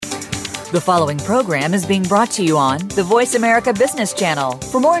The following program is being brought to you on the Voice America Business Channel.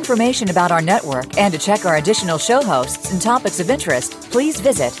 For more information about our network and to check our additional show hosts and topics of interest, please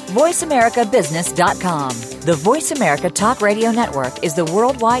visit voiceamericabusiness.com. The Voice America Talk Radio Network is the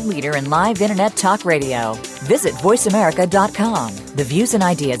worldwide leader in live Internet talk radio. Visit voiceamerica.com. The views and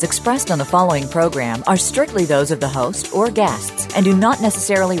ideas expressed on the following program are strictly those of the host or guests and do not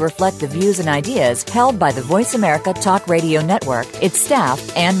necessarily reflect the views and ideas held by the Voice America Talk Radio Network, its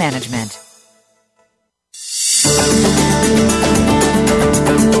staff, and management.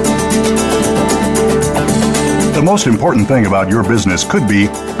 The most important thing about your business could be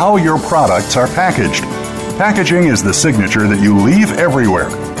how your products are packaged. Packaging is the signature that you leave everywhere,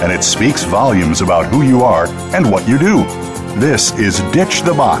 and it speaks volumes about who you are and what you do. This is Ditch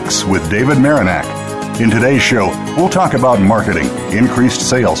the Box with David Marinak. In today's show, we'll talk about marketing, increased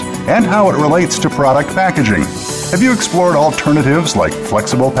sales, and how it relates to product packaging. Have you explored alternatives like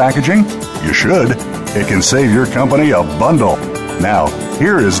flexible packaging? You should. It can save your company a bundle. Now,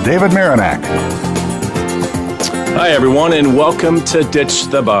 here is David Marinak. Hi, everyone, and welcome to Ditch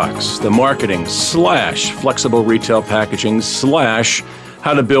the Box, the marketing / flexible retail packaging /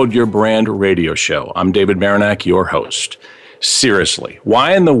 how to build your brand radio show. I'm David Marinak, your host. Seriously,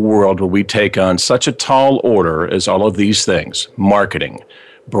 why in the world would we take on such a tall order as all of these things? Marketing,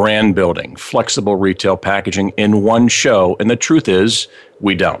 brand building, flexible retail packaging in one show, and the truth is,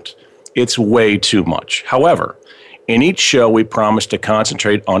 we don't. It's way too much. However, in each show, we promise to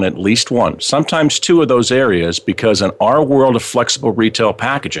concentrate on at least one, sometimes two of those areas, because in our world of flexible retail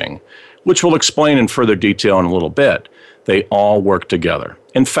packaging, which we'll explain in further detail in a little bit, they all work together.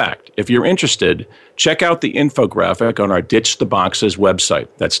 In fact, if you're interested, check out the infographic on our Ditch the Boxes website.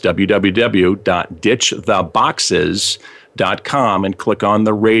 That's www.ditchtheboxes.com and click on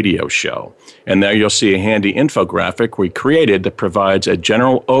the radio show. And there you'll see a handy infographic we created that provides a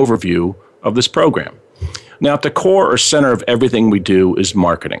general overview of this program. Now, at the core or center of everything we do is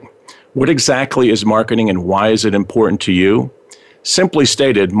marketing. What exactly is marketing and why is it important to you? Simply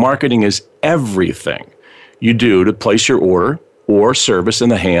stated, marketing is everything you do to place your order or service in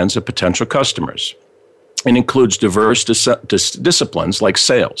the hands of potential customers. It includes diverse disciplines like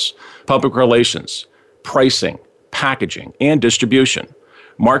sales, public relations, pricing, packaging, and distribution.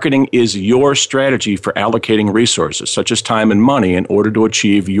 Marketing is your strategy for allocating resources, such as time and money, in order to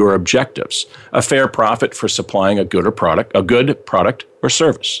achieve your objectives, a fair profit for supplying a good product or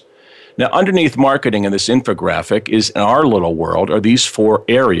service. Now, underneath marketing in this infographic is, in our little world, are these four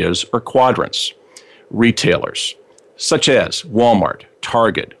areas or quadrants. Retailers, such as Walmart,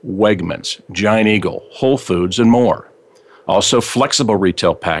 Target, Wegmans, Giant Eagle, Whole Foods, and more. Also, flexible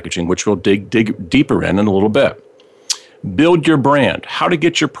retail packaging, which we'll dig deeper in a little bit. Build your brand, how to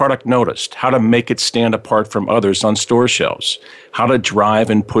get your product noticed, how to make it stand apart from others on store shelves, how to drive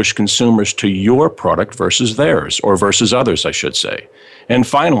and push consumers to your product versus theirs, or versus others, I should say. And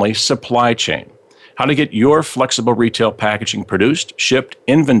finally, supply chain, how to get your flexible retail packaging produced, shipped,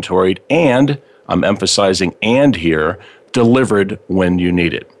 inventoried, and, I'm emphasizing and here, delivered when you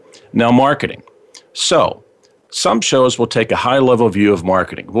need it. Now, marketing. So, some shows will take a high-level view of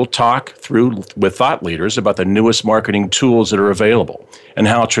marketing. We'll talk through with thought leaders about the newest marketing tools that are available and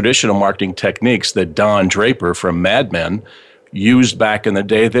how traditional marketing techniques that Don Draper from Mad Men used back in the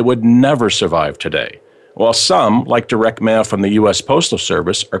day that would never survive today, while some, like direct mail from the U.S. Postal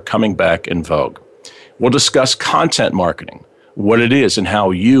Service, are coming back in vogue. We'll discuss content marketing, what it is and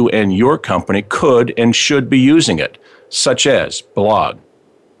how you and your company could and should be using it, such as blog,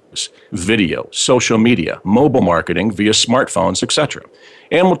 video, social media, mobile marketing via smartphones, etc.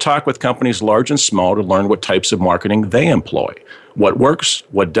 And we'll talk with companies large and small to learn what types of marketing they employ, what works,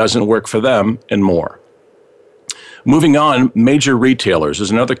 what doesn't work for them, and more. Moving on, major retailers is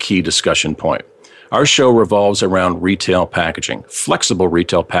another key discussion point. Our show revolves around retail packaging, flexible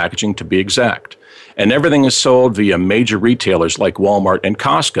retail packaging to be exact. And everything is sold via major retailers like Walmart and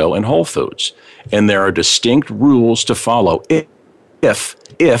Costco and Whole Foods. And there are distinct rules to follow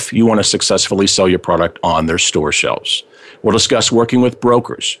if you want to successfully sell your product on their store shelves. We'll discuss working with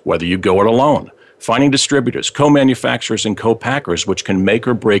brokers, whether you go it alone, finding distributors, co-manufacturers, and co-packers, which can make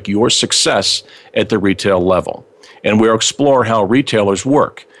or break your success at the retail level. And we'll explore how retailers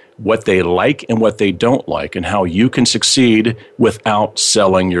work, what they like and what they don't like, and how you can succeed without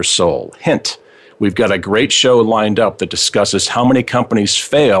selling your soul. Hint, we've got a great show lined up that discusses how many companies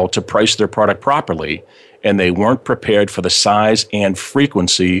fail to price their product properly, and they weren't prepared for the size and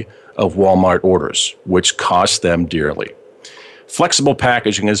frequency of Walmart orders, which cost them dearly. Flexible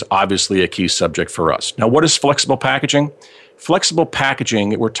packaging is obviously a key subject for us. Now, what is flexible packaging? Flexible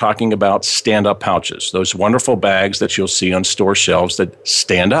packaging, we're talking about stand-up pouches, those wonderful bags that you'll see on store shelves that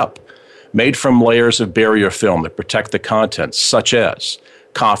stand up. made from layers of barrier film that protect the contents, such as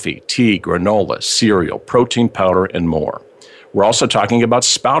coffee, tea, granola, cereal, protein powder, and more. We're also talking about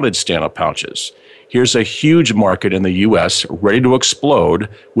spouted stand-up pouches. Here's a huge market in the U.S. ready to explode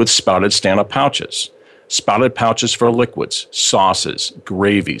with spouted stand-up pouches. Spouted pouches for liquids, sauces,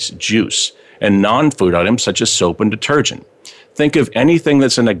 gravies, juice, and non-food items such as soap and detergent. Think of anything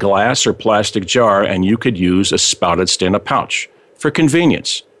that's in a glass or plastic jar, and you could use a spouted stand-up pouch for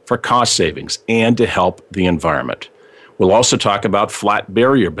convenience, for cost savings, and to help the environment. We'll also talk about flat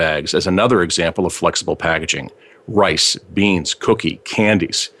barrier bags as another example of flexible packaging. Rice, beans, cookie,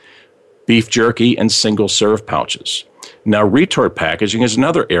 candies, beef jerky, and single-serve pouches. Now, retort packaging is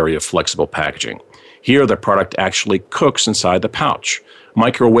another area of flexible packaging. Here, the product actually cooks inside the pouch.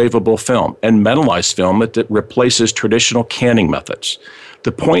 Microwavable film and metallized film that replaces traditional canning methods.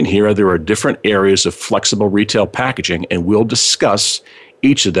 The point here, there are different areas of flexible retail packaging, and we'll discuss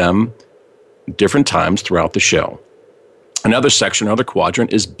each of them different times throughout the show. Another section, another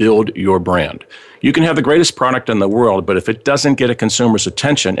quadrant is build your brand. You can have the greatest product in the world, but if it doesn't get a consumer's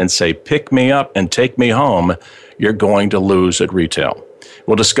attention and say, pick me up and take me home, you're going to lose at retail.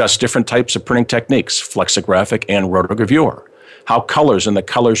 We'll discuss different types of printing techniques, flexographic and rotogravure, how colors and the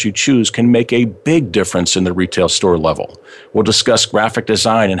colors you choose can make a big difference in the retail store level. We'll discuss graphic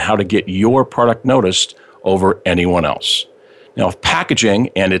design and how to get your product noticed over anyone else. Now, if packaging,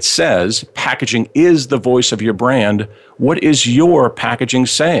 and it says packaging is the voice of your brand, what is your packaging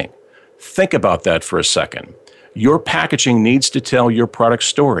saying? Think about that for a second. Your packaging needs to tell your product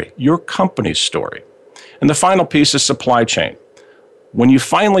story, your company's story. And the final piece is supply chain. When you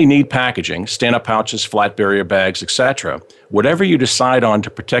finally need packaging, stand-up pouches, flat barrier bags, etc., whatever you decide on to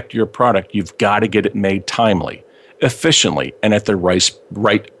protect your product, you've got to get it made timely, efficiently, and at the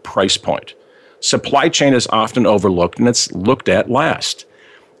right price point. Supply chain is often overlooked, and it's looked at last.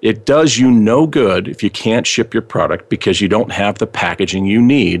 It does you no good if you can't ship your product because you don't have the packaging you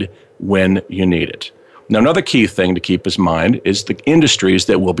need when you need it. Now, another key thing to keep in mind is the industries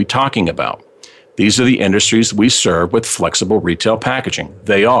that we'll be talking about. These are the industries we serve with flexible retail packaging.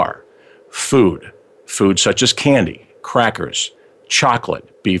 They are food such as candy, crackers,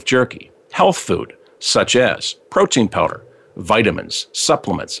 chocolate, beef jerky, health food such as protein powder, vitamins,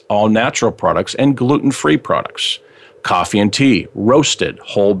 supplements, all natural products, and gluten-free products. Coffee and tea, roasted,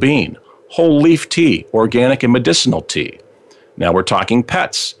 whole bean, whole leaf tea, organic and medicinal tea. Now we're talking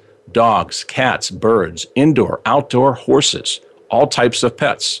pets, dogs, cats, birds, indoor, outdoor, horses. All types of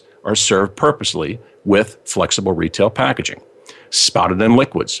pets are served purposely with flexible retail packaging. Spouted and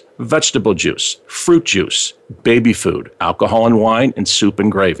liquids, vegetable juice, fruit juice, baby food, alcohol and wine, and soup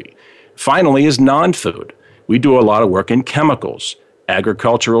and gravy. Finally is non-food. We do a lot of work in chemicals,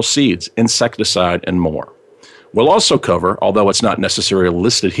 agricultural seeds, insecticide, and more. We'll also cover, although it's not necessarily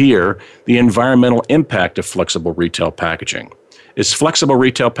listed here, the environmental impact of flexible retail packaging. Is flexible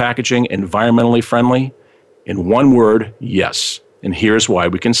retail packaging environmentally friendly? In one word, yes. And here's why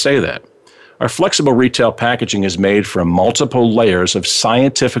we can say that. Our flexible retail packaging is made from multiple layers of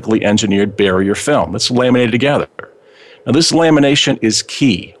scientifically engineered barrier film that's laminated together. Now, this lamination is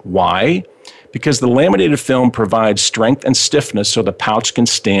key. Why? Because the laminated film provides strength and stiffness so the pouch can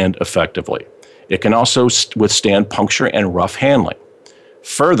stand effectively. It can also withstand puncture and rough handling.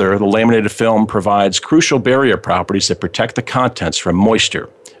 Further, the laminated film provides crucial barrier properties that protect the contents from moisture,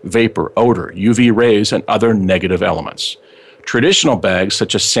 vapor, odor, UV rays, and other negative elements. Traditional bags,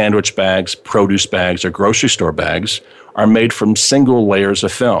 such as sandwich bags, produce bags, or grocery store bags, are made from single layers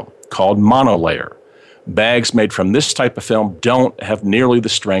of film, called monolayer. Bags made from this type of film don't have nearly the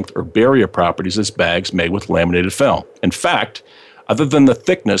strength or barrier properties as bags made with laminated film. In fact, other than the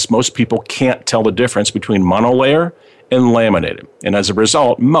thickness, most people can't tell the difference between monolayer and laminated. And as a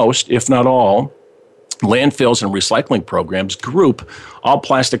result, most, if not all, landfills and recycling programs group all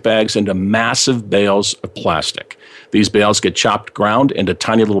plastic bags into massive bales of plastic. These bales get ground into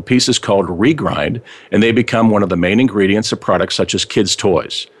tiny little pieces called regrind, and they become one of the main ingredients of products such as kids'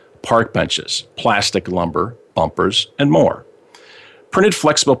 toys, park benches, plastic lumber, bumpers, and more. Printed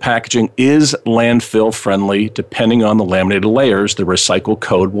flexible packaging is landfill friendly. Depending on the laminated layers, the recycle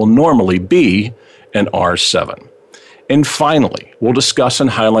code will normally be an R7. And finally, we'll discuss and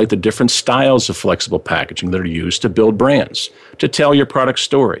highlight the different styles of flexible packaging that are used to build brands, to tell your product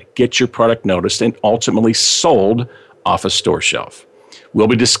story, get your product noticed, and ultimately sold off a store shelf. We'll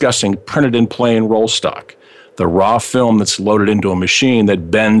be discussing printed in plain roll stock, the raw film that's loaded into a machine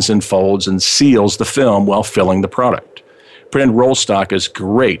that bends and folds and seals the film while filling the product. Printed roll stock is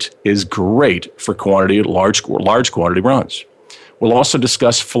great for large quantity runs. We'll also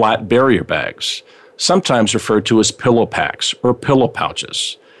discuss flat barrier bags, sometimes referred to as pillow packs or pillow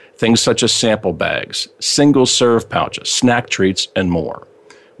pouches. things such as sample bags, single-serve pouches, snack treats, and more.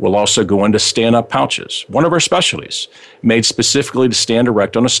 We'll also go into stand-up pouches, one of our specialties, made specifically to stand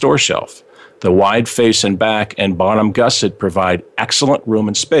erect on a store shelf. The wide face and back and bottom gusset provide excellent room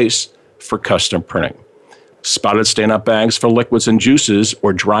and space for custom printing. Spotted stand-up bags for liquids and juices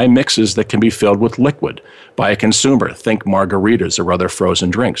or dry mixes that can be filled with liquid by a consumer. Think margaritas or other frozen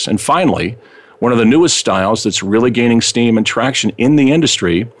drinks. And finally, one of the newest styles that's really gaining steam and traction in the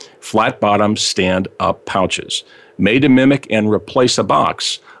industry, flat-bottom stand-up pouches. Made to mimic and replace a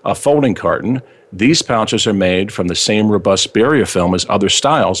box, a folding carton, these pouches are made from the same robust barrier film as other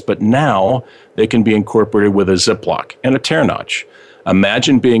styles, but now they can be incorporated with a Ziploc and a tear notch.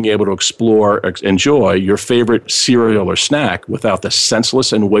 Imagine being able to enjoy your favorite cereal or snack without the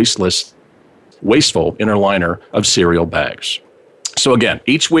senseless and wasteful inner liner of cereal bags. So again,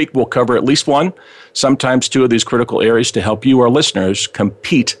 each week we'll cover at least one, sometimes two of these critical areas to help you, our listeners,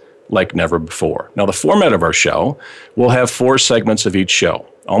 compete like never before. Now, the format of our show will have 4 segments of each show.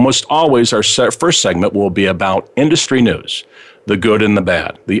 Almost always, our first segment will be about industry news, the good and the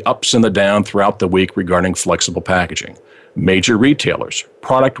bad, the ups and the downs throughout the week regarding flexible packaging, major retailers,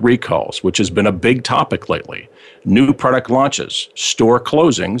 product recalls, which has been a big topic lately, new product launches, store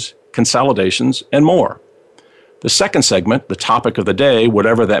closings, consolidations, and more. The second segment, the topic of the day,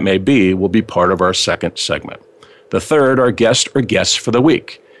 whatever that may be, will be part of our second segment. The third, our guest or guests for the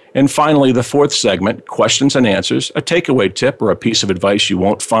week. And finally, the fourth segment, questions and answers, a takeaway tip or a piece of advice you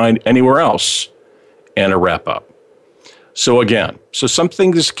won't find anywhere else, and a wrap-up. So some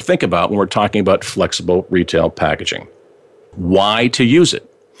things to think about when we're talking about flexible retail packaging. Why to use it?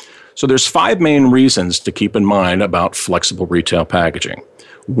 So there's 5 main reasons to keep in mind about flexible retail packaging.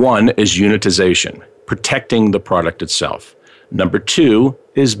 1 is unitization, protecting the product itself. Number 2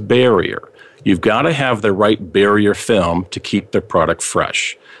 is barrier. You've got to have the right barrier film to keep the product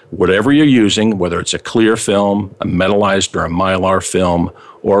fresh. Whatever you're using, whether it's a clear film, a metallized or a mylar film,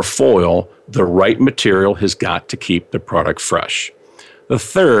 or foil, the right material has got to keep the product fresh. The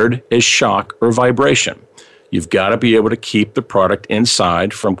third is shock or vibration. You've got to be able to keep the product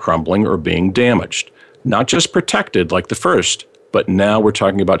inside from crumbling or being damaged. Not just protected like the first, but now we're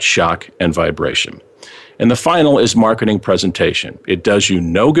talking about shock and vibration. And the final is marketing presentation. It does you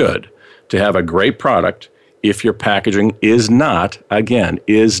no good to have a great product if your packaging is not going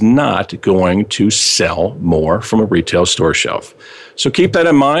to sell more from a retail store shelf. So keep that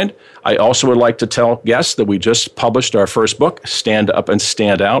in mind. I also would like to tell guests that we just published our first book, Stand Up and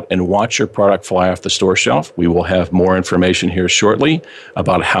Stand Out, and Watch Your Product Fly Off the Store Shelf. We will have more information here shortly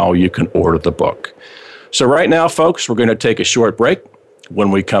about how you can order the book. So right now, folks, we're going to take a short break. When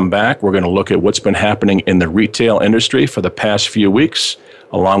we come back, we're going to look at what's been happening in the retail industry for the past few weeks,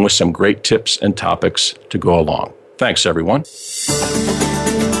 along with some great tips and topics to go along. Thanks, everyone.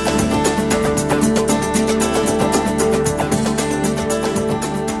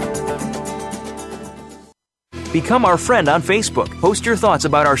 Become our friend on Facebook. Post your thoughts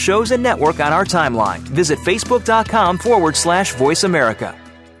about our shows and network on our timeline. Visit facebook.com/Voice America.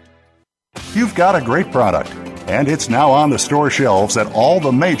 You've got a great product, and it's now on the store shelves at all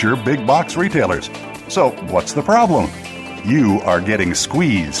the major big box retailers. So what's the problem? You are getting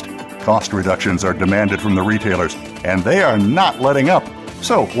squeezed. Cost reductions are demanded from the retailers, and they are not letting up.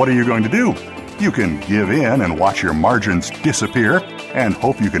 So what are you going to do? You can give in and watch your margins disappear and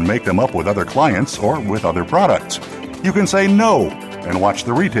hope you can make them up with other clients or with other products. You can say no and watch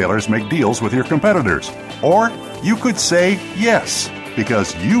the retailers make deals with your competitors. Or you could say yes,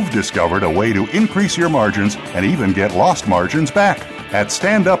 because you've discovered a way to increase your margins and even get lost margins back. At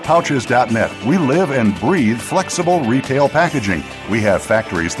StandUpPouches.net, we live and breathe flexible retail packaging. We have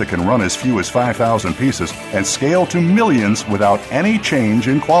factories that can run as few as 5,000 pieces and scale to millions without any change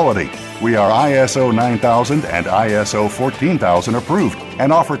in quality. We are ISO 9000 and ISO 14000 approved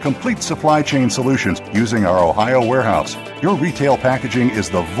and offer complete supply chain solutions using our Ohio warehouse. Your retail packaging is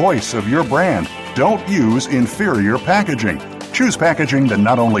the voice of your brand. Don't use inferior packaging. Choose packaging that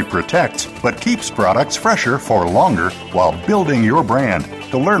not only protects, but keeps products fresher for longer while building your brand.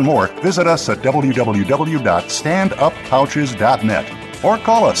 To learn more, visit us at www.standuppouches.net or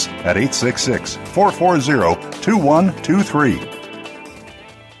call us at 866-440-2123.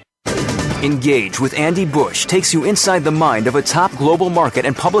 Engage with Andy Bush takes you inside the mind of a top global market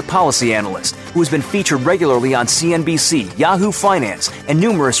and public policy analyst who has been featured regularly on CNBC, Yahoo Finance, and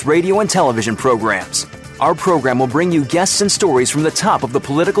numerous radio and television programs. Our program will bring you guests and stories from the top of the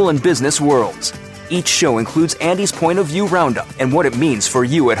political and business worlds. Each show includes Andy's point of view roundup and what it means for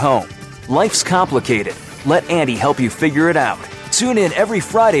you at home. Life's complicated. Let Andy help you figure it out. Tune in every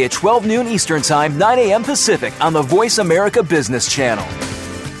Friday at 12 noon Eastern Time, 9 a.m. Pacific on the Voice America Business Channel.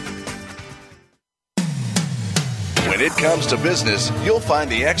 When it comes to business, you'll find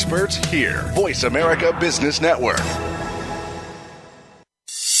the experts here. Voice America Business Network.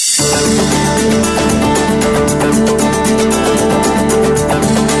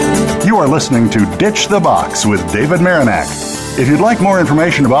 You are listening to Ditch the Box with David Marinak. If you'd like more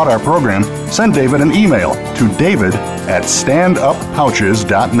information about our program, send David an email to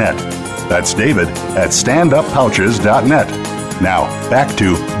david@standuppouches.net. That's david@standuppouches.net. Now, back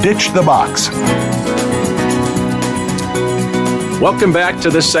to Ditch the Box. Welcome back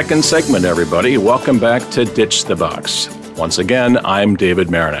to the second segment, everybody. Welcome back to Ditch the Box. Once again, I'm David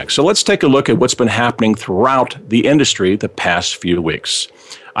Marinak. So let's take a look at what's been happening throughout the industry the past few weeks.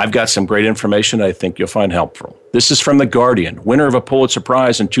 I've got some great information I think you'll find helpful. This is from The Guardian, winner of a Pulitzer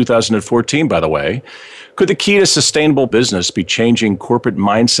Prize in 2014, by the way. Could the key to sustainable business be changing corporate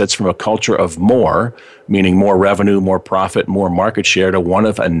mindsets from a culture of more, meaning more revenue, more profit, more market share, to one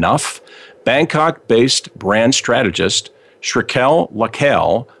of enough? Bangkok-based brand strategist Shrikal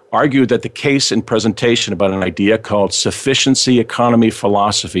Lakhel argued that the case and presentation about an idea called sufficiency economy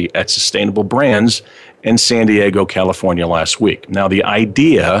philosophy at Sustainable Brands in San Diego, California last week. Now, the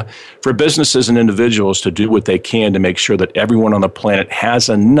idea for businesses and individuals to do what they can to make sure that everyone on the planet has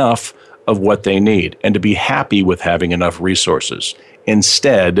enough of what they need and to be happy with having enough resources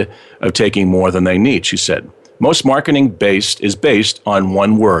instead of taking more than they need, she said. Most marketing is based on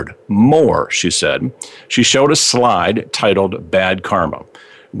one word, more, she said. She showed a slide titled Bad Karma.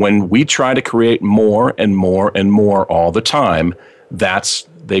 When we try to create more and more and more all the time, that's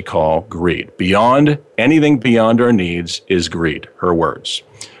they call greed. Anything beyond our needs is greed, her words.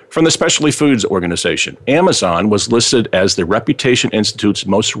 From the Specialty Foods Organization, Amazon was listed as the Reputation Institute's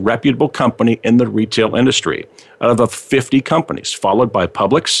most reputable company in the retail industry, out of 50 companies, followed by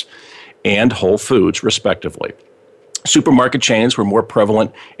Publix and Whole Foods, respectively. Supermarket chains were more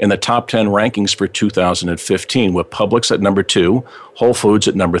prevalent in the top 10 rankings for 2015, with Publix at number 2, Whole Foods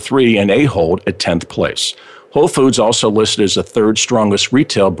at number 3, and Ahold at 10th place. Whole Foods also listed as the third strongest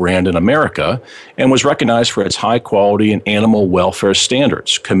retail brand in America and was recognized for its high quality and animal welfare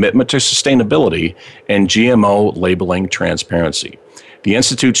standards, commitment to sustainability, and GMO labeling transparency. The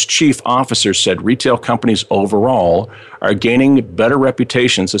Institute's chief officer said retail companies overall are gaining better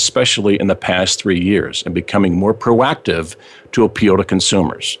reputations, especially in the past 3 years, and becoming more proactive to appeal to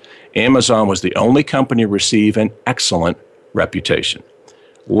consumers. Amazon was the only company to receive an excellent reputation.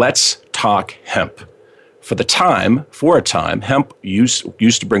 Let's talk hemp. For a time, hemp used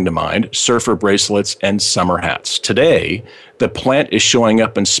to bring to mind surfer bracelets and summer hats. Today, the plant is showing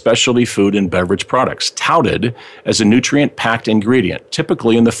up in specialty food and beverage products, touted as a nutrient-packed ingredient,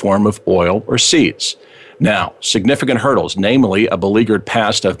 typically in the form of oil or seeds. Now, significant hurdles, namely a beleaguered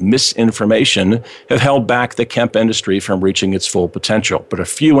past of misinformation, have held back the hemp industry from reaching its full potential. But a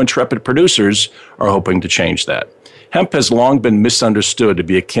few intrepid producers are hoping to change that. Hemp has long been misunderstood to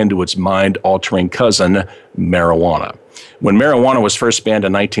be akin to its mind-altering cousin, marijuana. When marijuana was first banned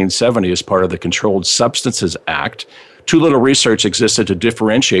in 1970 as part of the Controlled Substances Act, too little research existed to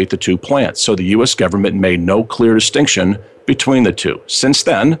differentiate the two plants, so the U.S. government made no clear distinction between the two. Since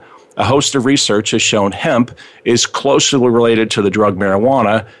then, a host of research has shown hemp is closely related to the drug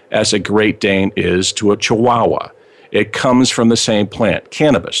marijuana as a Great Dane is to a Chihuahua. It comes from the same plant,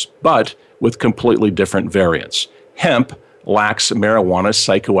 cannabis, but with completely different variants. Hemp lacks marijuana's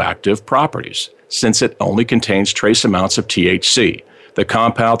psychoactive properties, since it only contains trace amounts of THC, the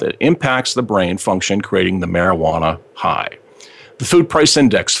compound that impacts the brain function, creating the marijuana high. The food price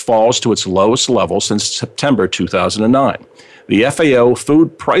index falls to its lowest level since September 2009. The FAO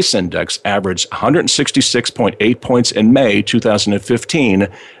Food Price Index averaged 166.8 points in May 2015,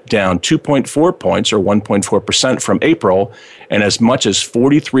 down 2.4 points or 1.4% from April, and as much as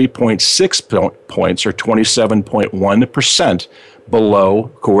 43.6 points or 27.1%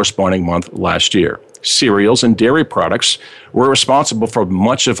 below corresponding month last year. Cereals and dairy products were responsible for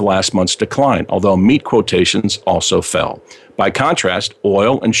much of last month's decline, although meat quotations also fell. By contrast,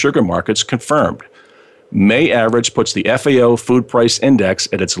 oil and sugar markets confirmed. May average puts the FAO Food Price Index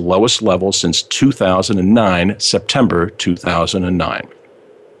at its lowest level since 2009, September 2009.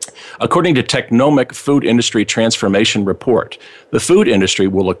 According to Technomic Food Industry Transformation Report, the food industry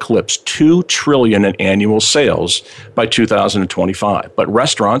will eclipse $2 trillion in annual sales by 2025. But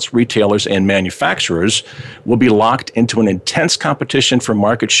restaurants, retailers, and manufacturers will be locked into an intense competition for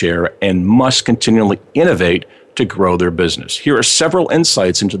market share and must continually innovate to grow their business. Here are several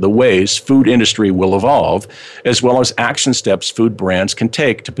insights into the ways food industry will evolve, as well as action steps food brands can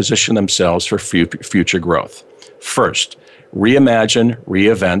take to position themselves for future growth. First, reimagine,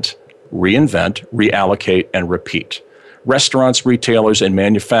 reinvent, reallocate, and repeat. Restaurants, retailers, and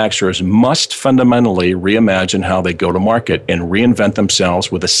manufacturers must fundamentally reimagine how they go to market and reinvent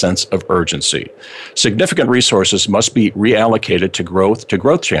themselves with a sense of urgency. Significant resources must be reallocated to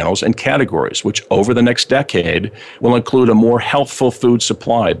growth channels and categories, which over the next decade will include a more healthful food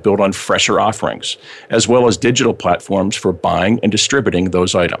supply built on fresher offerings, as well as digital platforms for buying and distributing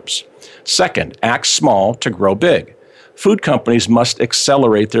those items. Second, act small to grow big. Food companies must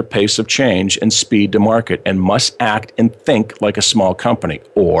accelerate their pace of change and speed to market and must act and think like a small company,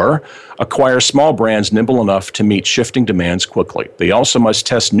 or acquire small brands nimble enough to meet shifting demands quickly. They also must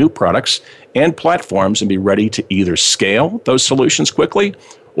test new products and platforms and be ready to either scale those solutions quickly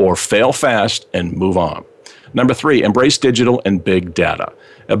or fail fast and move on. Number 3, embrace digital and big data.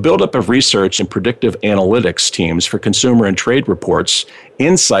 A buildup of research and predictive analytics teams for consumer and trade reports,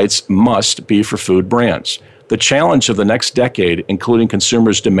 insights must be for food brands. The challenge of the next decade, including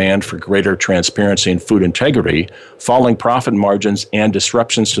consumers' demand for greater transparency and food integrity, falling profit margins, and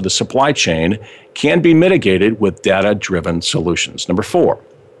disruptions to the supply chain, can be mitigated with data-driven solutions. Number 4,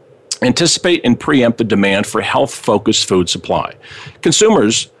 anticipate and preempt the demand for health-focused food supply.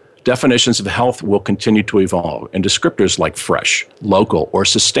 Consumers' definitions of health will continue to evolve, and descriptors like fresh, local, or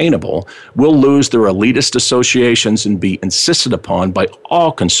sustainable will lose their elitist associations and be insisted upon by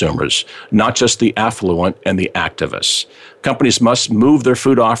all consumers, not just the affluent and the activists. Companies must move their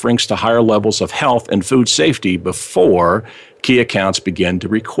food offerings to higher levels of health and food safety before key accounts begin to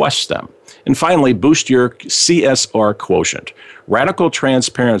request them. And finally, boost your CSR quotient. Radical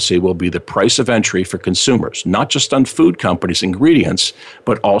transparency will be the price of entry for consumers, not just on food companies' ingredients,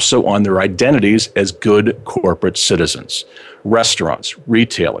 but also on their identities as good corporate citizens. Restaurants,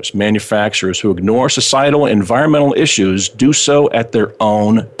 retailers, manufacturers who ignore societal and environmental issues do so at their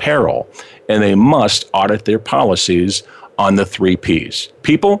own peril, and they must audit their policies on the 3 Ps: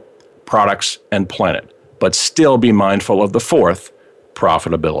 people, products, and planet, but still be mindful of the 4th,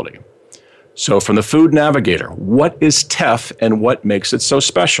 profitability. So from the Food Navigator, what is teff and what makes it so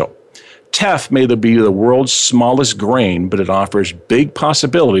special? Teff may be the world's smallest grain, but it offers big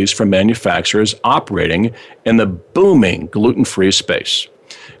possibilities for manufacturers operating in the booming gluten-free space.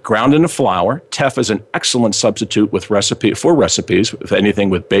 Ground into flour, teff is an excellent substitute for recipes, with anything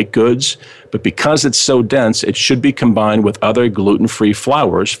with baked goods, but because it's so dense, it should be combined with other gluten-free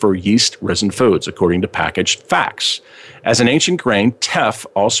flours for yeast-risen foods, according to Packaged Facts. As an ancient grain, teff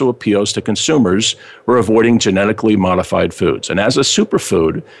also appeals to consumers who are avoiding genetically modified foods. And as a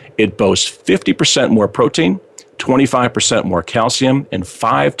superfood, it boasts 50% more protein, 25% more calcium, and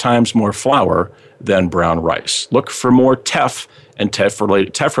 5 times more flour than brown rice. Look for more teff and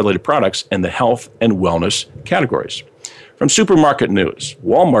teff-related products in the health and wellness categories. From Supermarket News,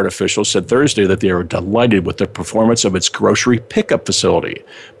 Walmart officials said Thursday that they were delighted with the performance of its grocery pickup facility,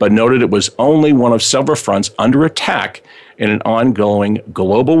 but noted it was only one of several fronts under attack in an ongoing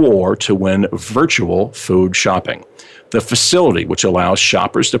global war to win virtual food shopping. The facility, which allows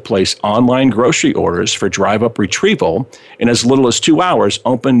shoppers to place online grocery orders for drive-up retrieval in as little as 2 hours,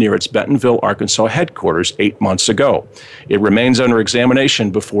 opened near its Bentonville, Arkansas headquarters 8 months ago. It remains under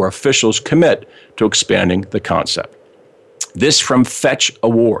examination before officials commit to expanding the concept. This from Fetch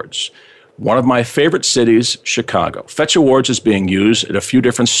Awards. One of my favorite cities, Chicago. Fetch Awards is being used at a few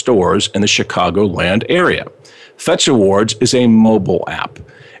different stores in the Chicagoland area. Fetch Awards is a mobile app.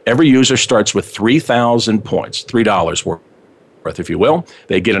 Every user starts with 3,000 points, $3 worth, if you will.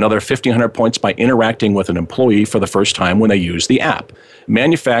 They get another 1,500 points by interacting with an employee for the first time when they use the app.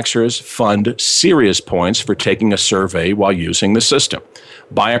 Manufacturers fund serious points for taking a survey while using the system.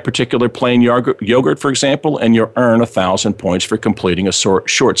 Buy a particular plain yogurt, for example, and you'll earn 1,000 points for completing a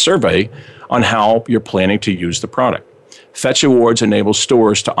short survey on how you're planning to use the product. Fetch Awards enables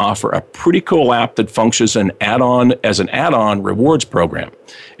stores to offer a pretty cool app that functions as an add-on rewards program.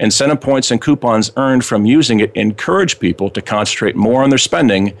 Incentive points and coupons earned from using it encourage people to concentrate more on their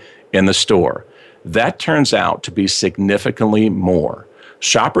spending in the store. That turns out to be significantly more.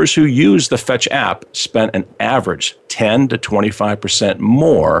 Shoppers who use the Fetch app spent an average 10 to 25%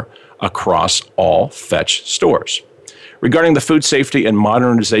 more across all Fetch stores. Regarding the Food Safety and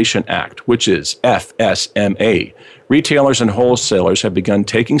Modernization Act, which is FSMA, retailers and wholesalers have begun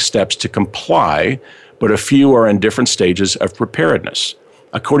taking steps to comply, but a few are in different stages of preparedness.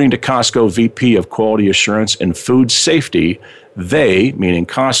 According to Costco VP of Quality Assurance and Food Safety, they, meaning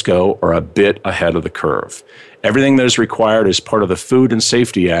Costco, are a bit ahead of the curve. Everything that is required as part of the Food and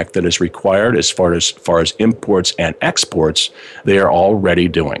Safety Act that is required as far as imports and exports, they are already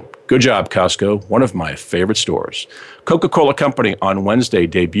doing. Good job, Costco, one of my favorite stores. Coca-Cola Company on Wednesday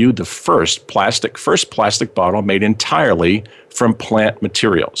debuted the first plastic bottle made entirely from plant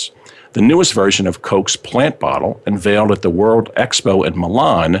materials. The newest version of Coke's plant bottle, unveiled at the World Expo in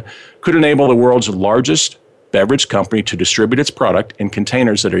Milan, could enable the world's largest beverage company to distribute its product in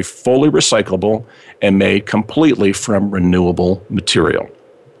containers that are fully recyclable and made completely from renewable material.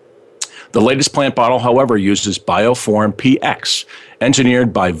 The latest plant bottle, however, uses Bioform PX,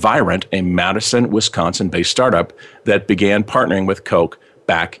 engineered by Virent, a Madison, Wisconsin-based startup that began partnering with Coke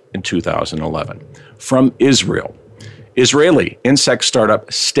back in 2011. From Israel, Israeli insect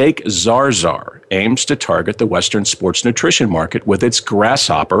startup Steak Zarzar aims to target the Western sports nutrition market with its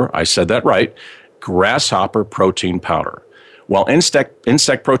grasshopper, I said that right, grasshopper protein powder. While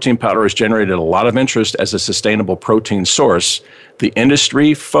insect protein powder has generated a lot of interest as a sustainable protein source, the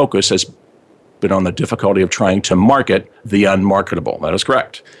industry focus has been on the difficulty of trying to market the unmarketable. That is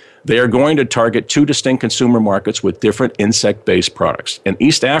correct. They are going to target two distinct consumer markets with different insect-based products. In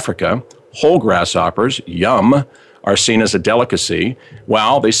East Africa, whole grasshoppers, yum, are seen as a delicacy,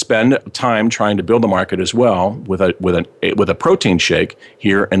 while they spend time trying to build the market as well with a protein shake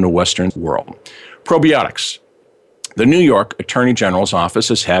here in the Western world. Probiotics. The New York Attorney General's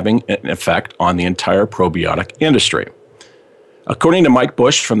office is having an effect on the entire probiotic industry. According to Mike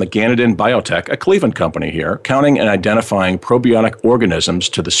Bush from the Ganadin Biotech, a Cleveland company here, counting and identifying probiotic organisms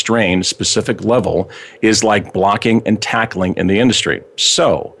to the strain-specific level is like blocking and tackling in the industry.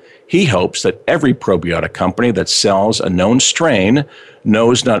 So, he hopes that every probiotic company that sells a known strain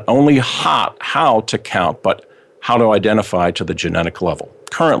knows not only how to count, but how to identify to the genetic level.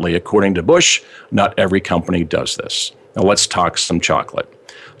 Currently, according to Bush, not every company does this. Now let's talk some chocolate.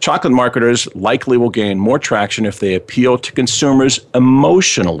 Chocolate marketers likely will gain more traction if they appeal to consumers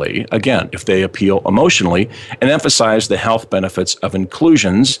emotionally, again, if they appeal emotionally, and emphasize the health benefits of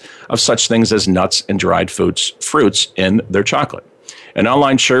inclusions of such things as nuts and dried fruits in their chocolate. An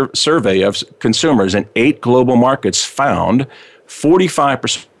online survey of consumers in 8 global markets found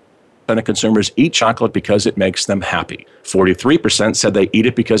 45% of consumers eat chocolate because it makes them happy. 43% said they eat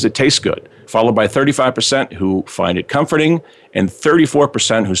it because it tastes good, followed by 35% who find it comforting, and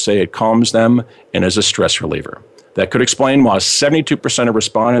 34% who say it calms them and is a stress reliever. That could explain why 72% of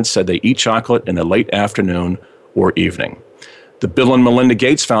respondents said they eat chocolate in the late afternoon or evening. The Bill and Melinda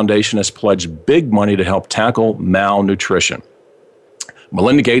Gates Foundation has pledged big money to help tackle malnutrition.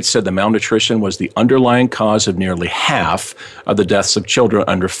 Melinda Gates said the malnutrition was the underlying cause of nearly half of the deaths of children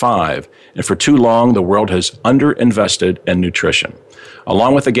under 5, and for too long, the world has underinvested in nutrition.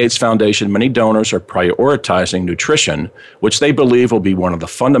 Along with the Gates Foundation, many donors are prioritizing nutrition, which they believe will be one of the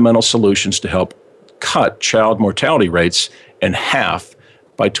fundamental solutions to help cut child mortality rates in half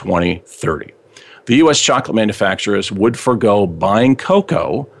by 2030. The U.S. chocolate manufacturers would forgo buying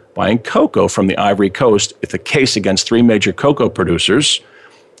cocoa from the Ivory Coast if the case against 3 major cocoa producers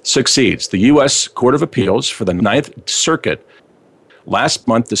succeeds. The U.S. Court of Appeals for the Ninth Circuit last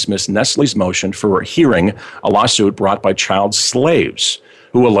month dismissed Nestle's motion for hearing a lawsuit brought by child slaves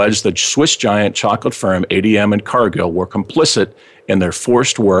who alleged the Swiss giant chocolate firm ADM and Cargill were complicit in their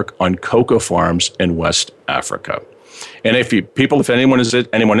forced work on cocoa farms in West Africa. And if anyone is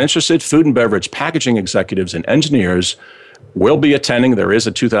interested, food and beverage packaging executives and engineers will be attending. There is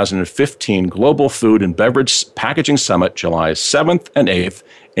a 2015 Global Food and Beverage Packaging Summit, July 7th and 8th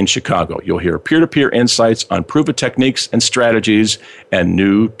in Chicago. You'll hear peer-to-peer insights on proven techniques and strategies and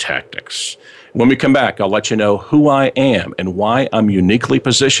new tactics. When we come back, I'll let you know who I am and why I'm uniquely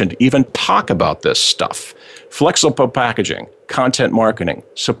positioned to even talk about this stuff. Flexible packaging, content marketing,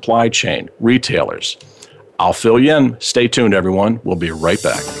 supply chain, retailers. I'll fill you in. Stay tuned, everyone. We'll be right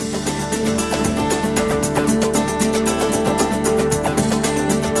back.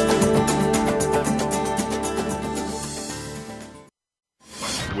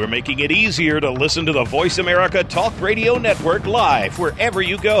 We're making it easier to listen to the Voice America Talk Radio Network live wherever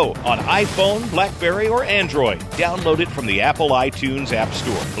you go on iPhone, BlackBerry, or Android. Download it from the Apple iTunes App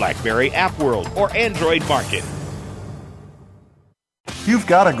Store, BlackBerry App World, or Android Market. You've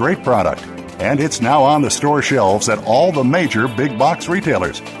got a great product, and it's now on the store shelves at all the major big box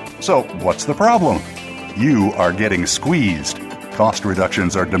retailers. So what's the problem? You are getting squeezed. Cost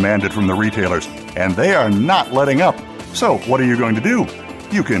reductions are demanded from the retailers, and they are not letting up. So what are you going to do?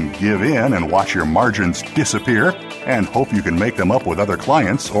 You can give in and watch your margins disappear and hope you can make them up with other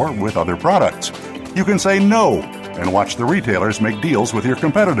clients or with other products. You can say no and watch the retailers make deals with your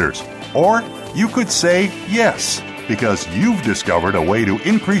competitors. Or you could say yes, because you've discovered a way to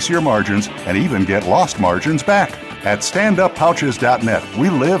increase your margins and even get lost margins back. At StandUpPouches.net,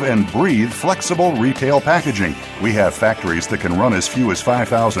 we live and breathe flexible retail packaging. We have factories that can run as few as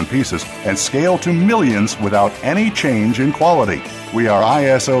 5,000 pieces and scale to millions without any change in quality. We are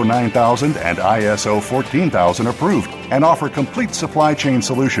ISO 9000 and ISO 14000 approved and offer complete supply chain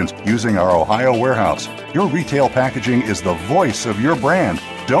solutions using our Ohio warehouse. Your retail packaging is the voice of your brand.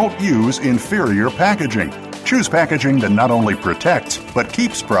 Don't use inferior packaging. Choose packaging that not only protects, but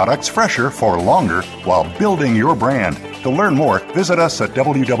keeps products fresher for longer while building your brand. To learn more, visit us at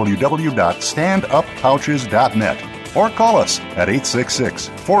www.standuppouches.net or call us at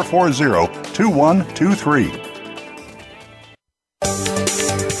 866-440-2123.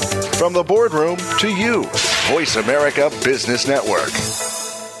 From the boardroom to you, Voice America Business Network.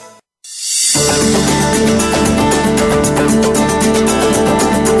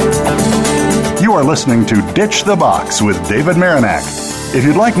 You are listening to Ditch the Box with David Marinak. If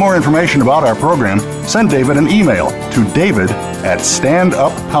you'd like more information about our program, send David an email to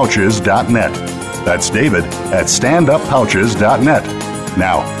david@standuppouches.net. That's david@standuppouches.net.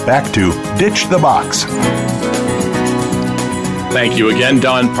 Now, back to Ditch the Box. Thank you again,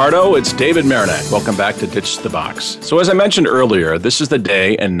 Don Pardo. It's David Marinak. Welcome back to Ditch the Box. So as I mentioned earlier, this is the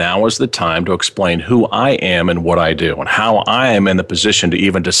day and now is the time to explain who I am and what I do and how I am in the position to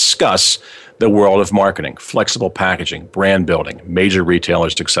even discuss the world of marketing, flexible packaging, brand building, major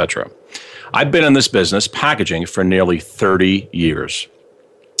retailers, etc. I've been in this business, packaging, for nearly 30 years.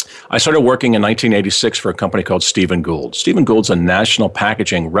 I started working in 1986 for a company called Stephen Gould. Stephen Gould's a national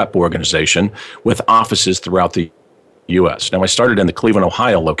packaging rep organization with offices throughout the U.S. Now, I started in the Cleveland,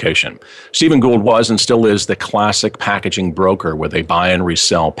 Ohio location. Stephen Gould was and still is the classic packaging broker where they buy and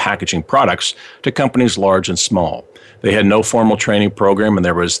resell packaging products to companies large and small. They had no formal training program, and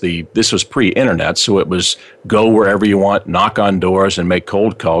this was pre-internet, so it was go wherever you want, knock on doors, and make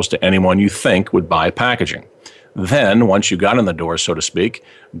cold calls to anyone you think would buy packaging. Then, once you got in the door, so to speak,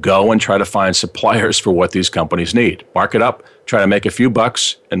 go and try to find suppliers for what these companies need. Mark it up, try to make a few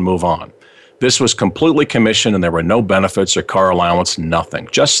bucks, and move on. This was completely commissioned, and there were no benefits or car allowance, nothing,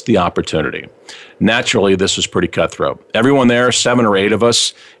 just the opportunity. Naturally, this was pretty cutthroat. Everyone there, 7 or 8 of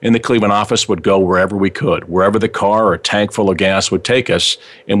us in the Cleveland office, would go wherever we could, wherever the car or tank full of gas would take us,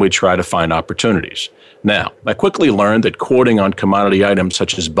 and we'd try to find opportunities. Now, I quickly learned that quoting on commodity items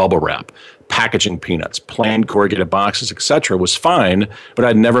such as bubble wrap, packaging peanuts, plain corrugated boxes, etc. was fine, but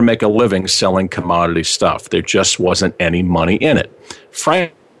I'd never make a living selling commodity stuff. There just wasn't any money in it.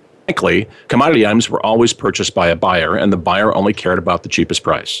 Frankly, commodity items were always purchased by a buyer, and the buyer only cared about the cheapest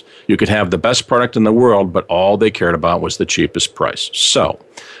price. You could have the best product in the world, but all they cared about was the cheapest price. So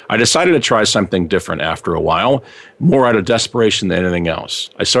I decided to try something different after a while, more out of desperation than anything else.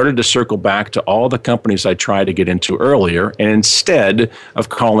 I started to circle back to all the companies I tried to get into earlier, and instead of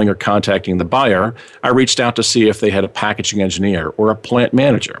calling or contacting the buyer, I reached out to see if they had a packaging engineer or a plant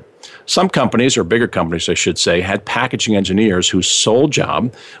manager. Some companies, or bigger companies I should say, had packaging engineers whose sole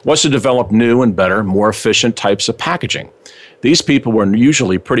job was to develop new and better, more efficient types of packaging. These people were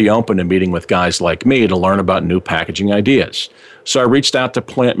usually pretty open to meeting with guys like me to learn about new packaging ideas. So I reached out to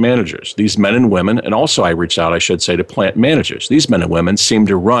plant managers, these men and women, and also I reached out, I should say, to plant managers. These men and women seemed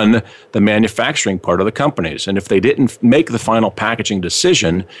to run the manufacturing part of the companies, and if they didn't make the final packaging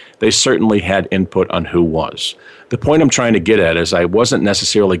decision, they certainly had input on who was. The point I'm trying to get at is I wasn't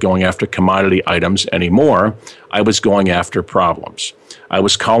necessarily going after commodity items anymore. I was going after problems. I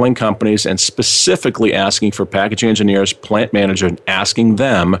was calling companies and specifically asking for packaging engineers, plant managers, and asking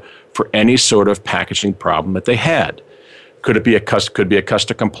them for any sort of packaging problem that they had. Could be a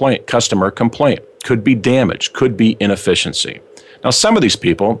customer complaint, could be damage, could be inefficiency. Now, some of these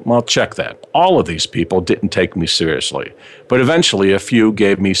people, well, check that. All of these people didn't take me seriously. But eventually, a few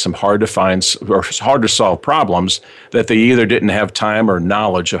gave me some hard to find or hard to solve problems that they either didn't have time or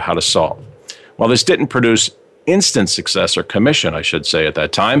knowledge of how to solve. While this didn't produce instant success or commission, I should say, at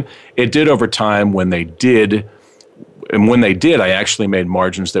that time, it did over time when they did. And when they did, I actually made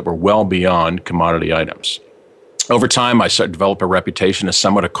margins that were well beyond commodity items. Over time, I started to develop a reputation as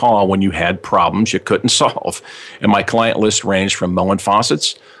someone to call when you had problems you couldn't solve. And my client list ranged from Moen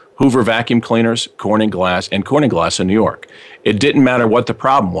faucets, Hoover vacuum cleaners, Corning Glass in New York. It didn't matter what the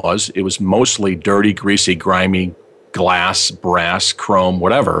problem was. It was mostly dirty, greasy, grimy glass, brass, chrome,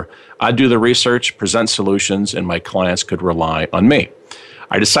 whatever. I'd do the research, present solutions, and my clients could rely on me.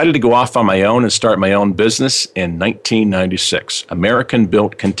 I decided to go off on my own and start my own business in 1996. American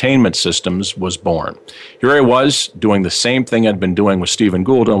Built Containment Systems was born. Here I was doing the same thing I'd been doing with Stephen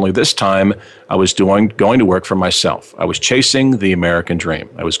Gould, only this time I was going to work for myself. I was chasing the American dream.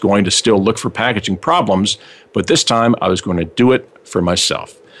 I was going to still look for packaging problems, but this time I was going to do it for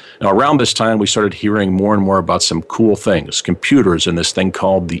myself. Now, around this time, we started hearing more and more about some cool things, computers and this thing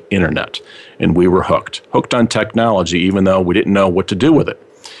called the internet. And we were hooked on technology, even though we didn't know what to do with it.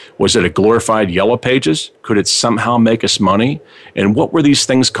 Was it a glorified Yellow Pages? Could it somehow make us money? And what were these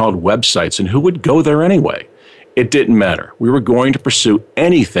things called websites, and who would go there anyway? It didn't matter. We were going to pursue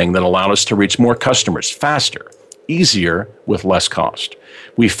anything that allowed us to reach more customers faster, easier, with less cost.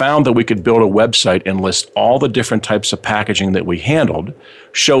 We found that we could build a website and list all the different types of packaging that we handled,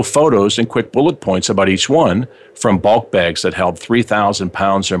 show photos and quick bullet points about each one, from bulk bags that held 3,000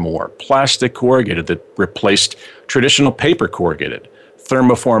 pounds or more, plastic corrugated that replaced traditional paper corrugated,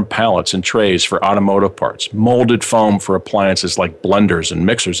 thermoform pallets and trays for automotive parts, molded foam for appliances like blenders and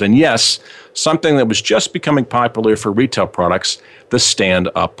mixers, and yes, something that was just becoming popular for retail products, the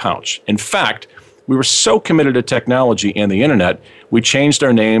stand-up pouch. In fact, we were so committed to technology and the internet, we changed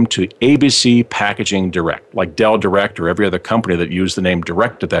our name to ABC Packaging Direct, like Dell Direct or every other company that used the name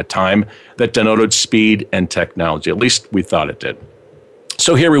Direct at that time that denoted speed and technology. At least we thought it did.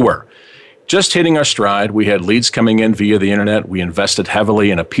 So here we were. Just hitting our stride, we had leads coming in via the internet. We invested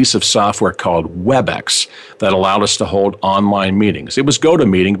heavily in a piece of software called WebEx that allowed us to hold online meetings. It was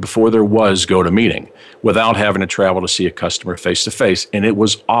GoToMeeting before there was GoToMeeting, without having to travel to see a customer face-to-face, and it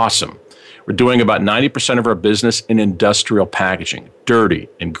was awesome. We're doing about 90% of our business in industrial packaging, dirty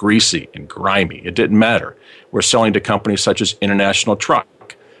and greasy and grimy. It didn't matter. We're selling to companies such as International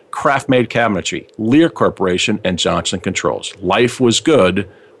Truck, Kraft Made Cabinetry, Lear Corporation, and Johnson Controls. Life was good,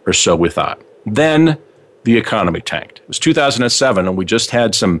 or so we thought. Then the economy tanked. It was 2007, and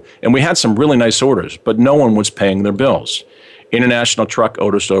we had some really nice orders, but no one was paying their bills. International Truck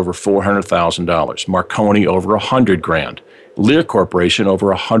owed us over $400,000. Marconi over $100,000. Lear Corporation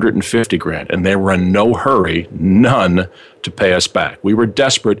over $150,000, and they were in no hurry, none, to pay us back. We were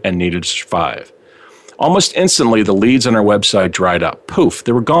desperate and needed to survive. Almost instantly, the leads on our website dried up. Poof,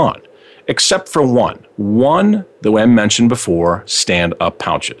 they were gone. Except for one that I mentioned before, stand-up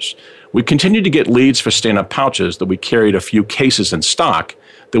pouches. We continued to get leads for stand-up pouches that we carried a few cases in stock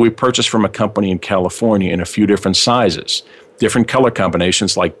that we purchased from a company in California in a few different sizes, different color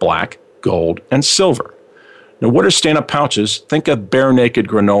combinations like black, gold, and silver. Now, what are stand-up pouches? Think of Bare Naked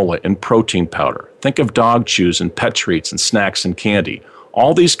granola and protein powder. Think of dog chews and pet treats and snacks and candy.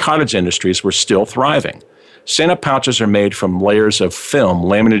 All these cottage industries were still thriving. Stand-up pouches are made from layers of film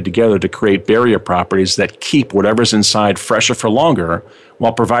laminated together to create barrier properties that keep whatever's inside fresher for longer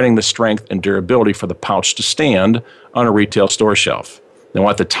while providing the strength and durability for the pouch to stand on a retail store shelf. Now,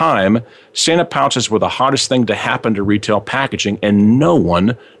 at the time, stand-up pouches were the hottest thing to happen to retail packaging, and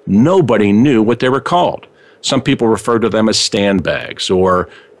nobody knew what they were called. Some people referred to them as stand bags or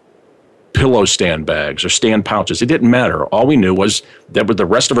pillow stand bags or stand pouches. It didn't matter. All we knew was that the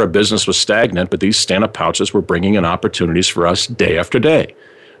rest of our business was stagnant, but these stand-up pouches were bringing in opportunities for us day after day.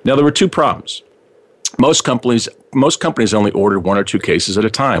 Now, there were two problems. Most companies only ordered one or two cases at a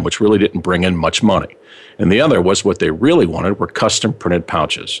time, which really didn't bring in much money. And the other was what they really wanted were custom printed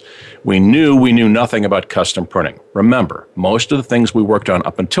pouches. We knew nothing about custom printing. Remember, most of the things we worked on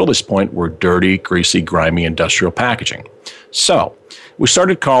up until this point were dirty, greasy, grimy industrial packaging. So we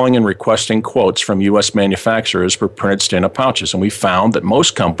started calling and requesting quotes from U.S. manufacturers for printed stand-up pouches, and we found that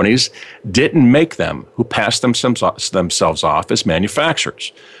most companies didn't make them, who passed themselves off as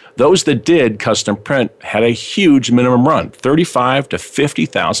manufacturers. Those that did custom print had a huge minimum run, 35 to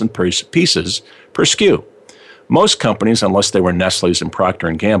 50,000 pieces per SKU. Most companies, unless they were Nestle's and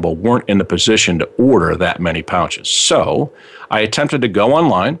Procter & Gamble, weren't in the position to order that many pouches. So I attempted to go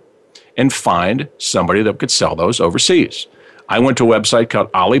online and find somebody that could sell those overseas. I went to a website called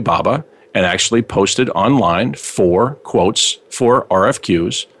Alibaba and actually posted online for quotes for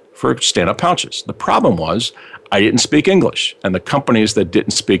RFQs for stand-up pouches. The problem was I didn't speak English, and the companies that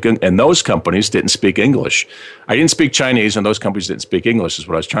didn't speak, and those companies didn't speak English. I didn't speak Chinese, and those companies didn't speak English, is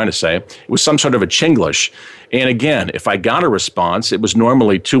what I was trying to say. It was some sort of a Chinglish. And again, if I got a response, it was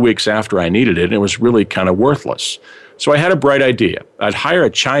normally 2 weeks after I needed it, and it was really kind of worthless. So I had a bright idea. I'd hire a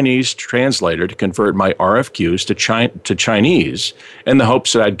Chinese translator to convert my RFQs to Chinese in the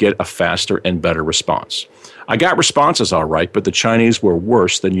hopes that I'd get a faster and better response. I got responses all right, but the Chinese were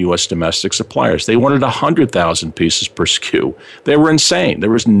worse than U.S. domestic suppliers. They wanted 100,000 pieces per SKU. They were insane.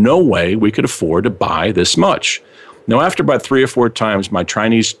 There was no way we could afford to buy this much. Now, after about 3 or 4 times, my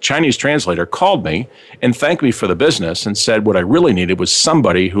Chinese translator called me and thanked me for the business and said what I really needed was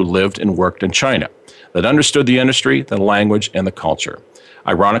somebody who lived and worked in China, that understood the industry, the language, and the culture.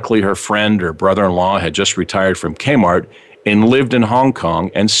 Ironically, her friend or brother-in-law had just retired from Kmart and lived in Hong Kong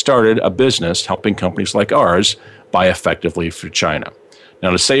and started a business helping companies like ours buy effectively for China. Now,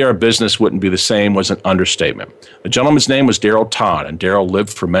 to say our business wouldn't be the same was an understatement. The gentleman's name was Daryl Todd, and Daryl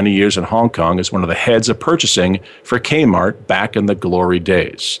lived for many years in Hong Kong as one of the heads of purchasing for Kmart back in the glory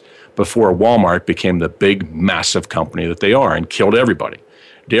days, before Walmart became the big, massive company that they are and killed everybody.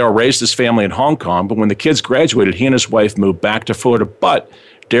 Daryl raised his family in Hong Kong, but when the kids graduated, he and his wife moved back to Florida, but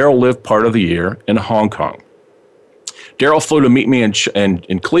Daryl lived part of the year in Hong Kong. Daryl flew to meet me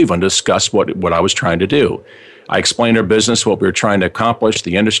in Cleveland to discuss what I was trying to do. I explained our business, what we were trying to accomplish,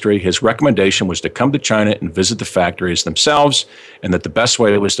 the industry. His recommendation was to come to China and visit the factories themselves, and that the best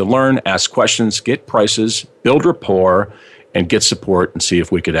way was to learn, ask questions, get prices, build rapport, and get support and see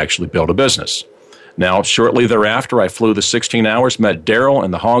if we could actually build a business. Now, shortly thereafter, I flew the 16 hours, met Daryl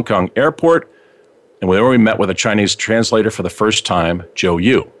in the Hong Kong airport, and we met with a Chinese translator for the first time, Joe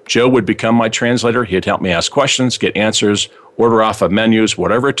Yu. Joe would become my translator. He'd help me ask questions, get answers, order off of menus,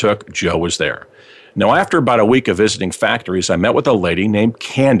 whatever it took, Joe was there. Now, after about a week of visiting factories, I met with a lady named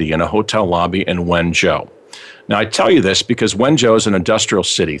Candy in a hotel lobby in Wenzhou. Now, I tell you this because Wenzhou is an industrial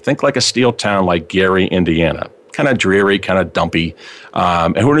city. Think like a steel town like Gary, Indiana. Kind of dreary, kind of dumpy.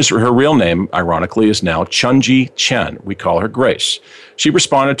 And her real name, ironically, is now Chunji Chen. We call her Grace. She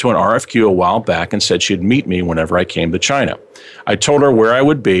responded to an RFQ a while back and said she'd meet me whenever I came to China. I told her where I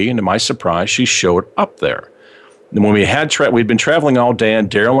would be, and to my surprise, she showed up there. And when we'd been traveling all day, and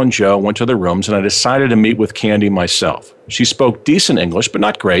Daryl and Joe went to the rooms, and I decided to meet with Candy myself. She spoke decent English, but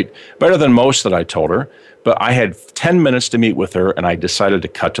not great, better than most that I told her. But I had 10 minutes to meet with her, and I decided to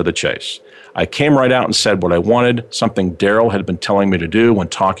cut to the chase. I came right out and said what I wanted, something Daryl had been telling me to do when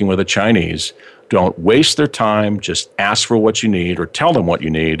talking with a Chinese. Don't waste their time, just ask for what you need or tell them what you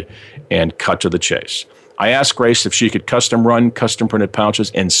need, and cut to the chase. I asked Grace if she could custom printed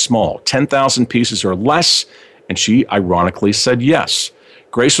pouches in small, 10,000 pieces or less, and she ironically said yes.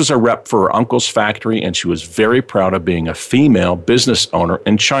 Grace was a rep for her uncle's factory, and she was very proud of being a female business owner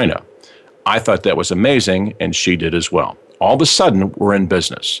in China. I thought that was amazing, and she did as well. All of a sudden, we're in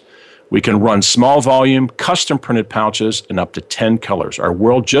business. We can run small volume, custom printed pouches in up to 10 colors. Our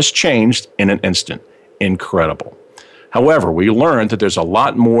world just changed in an instant. Incredible. However, we learned that there's a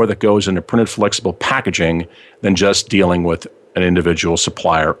lot more that goes into printed flexible packaging than just dealing with an individual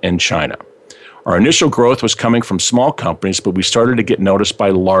supplier in China. Our initial growth was coming from small companies, but we started to get noticed by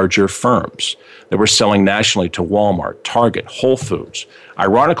larger firms that were selling nationally to Walmart, Target, Whole Foods.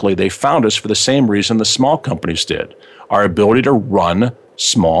 Ironically, they found us for the same reason the small companies did, our ability to run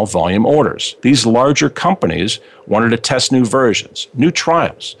small volume orders. These larger companies wanted to test new versions, new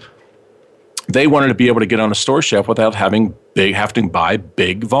trials. They wanted to be able to get on a store shelf without having to buy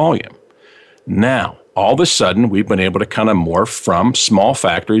big volume. Now, all of a sudden, we've been able to kind of morph from small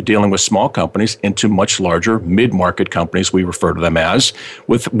factory dealing with small companies into much larger mid-market companies, we refer to them as,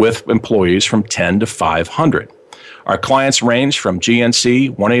 with employees from 10 to 500. Our clients range from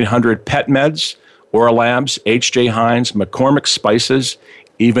GNC, 1-800-PET-MEDS, Oralabs, H.J. Heinz, McCormick Spices,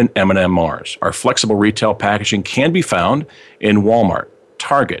 even M&M Mars. Our flexible retail packaging can be found in Walmart,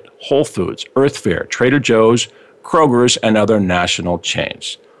 Target, Whole Foods, Earth Fare, Trader Joe's, Kroger's, and other national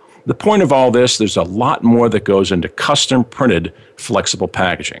chains. The point of all this, there's a lot more that goes into custom printed flexible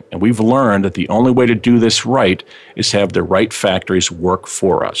packaging. And we've learned that the only way to do this right is have the right factories work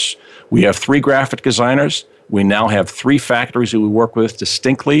for us. We have 3 graphic designers. We now have 3 factories that we work with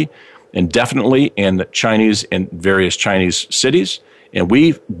distinctly and definitely in various Chinese cities. And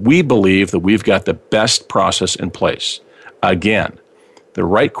we believe that we've got the best process in place. Again, the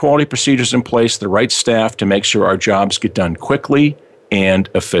right quality procedures in place, the right staff to make sure our jobs get done quickly and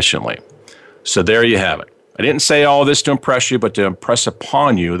efficiently. So there you have it. I didn't say all of this to impress you, but to impress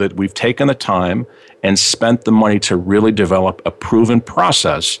upon you that we've taken the time and spent the money to really develop a proven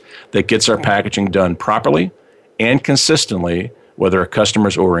process that gets our packaging done properly and consistently, whether a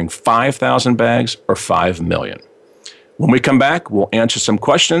customer's ordering 5,000 bags or 5 million. When we come back, we'll answer some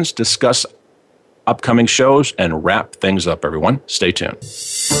questions, discuss upcoming shows, and wrap things up, everyone. Stay tuned.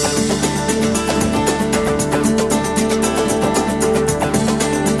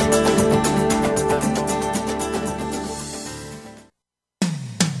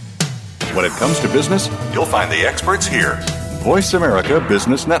 When it comes to business, you'll find the experts here. Voice America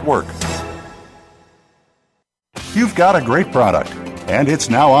Business Network. You've got a great product, and it's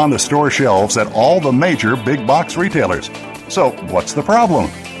now on the store shelves at all the major big box retailers. So what's the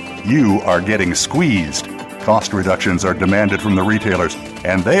problem? You are getting squeezed. Cost reductions are demanded from the retailers,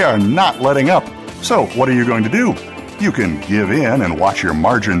 and they are not letting up. So what are you going to do? You can give in and watch your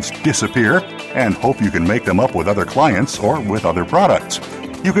margins disappear and hope you can make them up with other clients or with other products.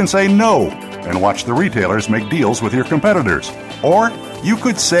 You can say no and watch the retailers make deals with your competitors. Or you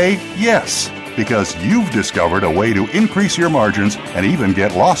could say yes because you've discovered a way to increase your margins and even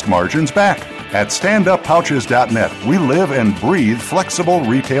get lost margins back. At StandUpPouches.net, we live and breathe flexible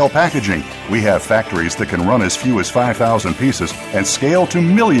retail packaging. We have factories that can run as few as 5,000 pieces and scale to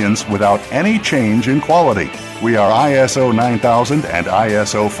millions without any change in quality. We are ISO 9000 and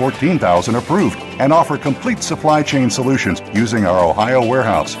ISO 14000 approved and offer complete supply chain solutions using our Ohio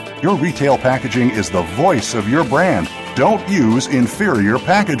warehouse. Your retail packaging is the voice of your brand. Don't use inferior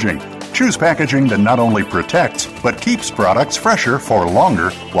packaging. Choose packaging that not only protects, but keeps products fresher for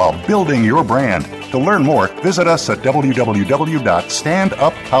longer while building your brand. To learn more, visit us at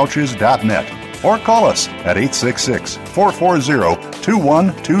www.standuppouches.net or call us at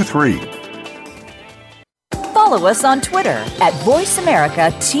 866-440-2123. Follow us on Twitter at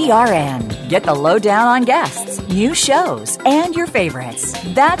VoiceAmericaTRN. Get the lowdown on guests, new shows, and your favorites.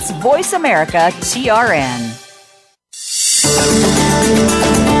 That's VoiceAmericaTRN.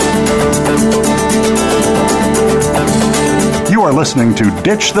 You are listening to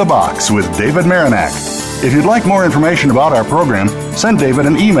Ditch the Box with David Marinak. If you'd like more information about our program, send David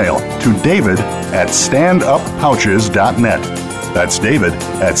an email to david@standuppouches.net. That's David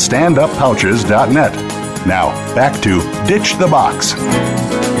at standuppouches.net. Now, back to Ditch the Box.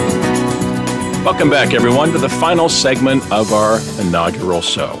 Welcome back, everyone, to the final segment of our inaugural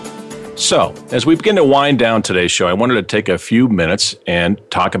show. So, as we begin to wind down today's show, I wanted to take a few minutes and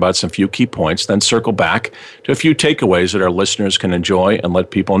talk about some few key points, then circle back to a few takeaways that our listeners can enjoy and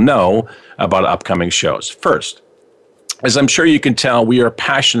let people know about upcoming shows. First, as I'm sure you can tell, we are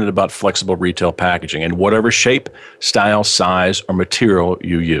passionate about flexible retail packaging in whatever shape, style, size, or material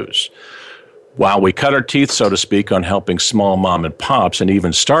you use. While we cut our teeth, so to speak, on helping small mom and pops and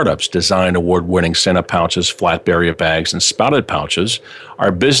even startups design award-winning Santa pouches, flat barrier bags, and spouted pouches,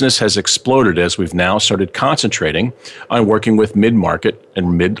 our business has exploded as we've now started concentrating on working with mid-market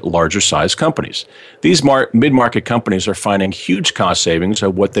and mid-larger size companies. These mid-market companies are finding huge cost savings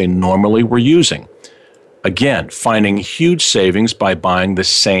of what they normally were using. Again, finding huge savings by buying the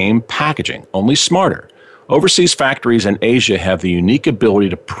same packaging, only smarter. Overseas factories in Asia have the unique ability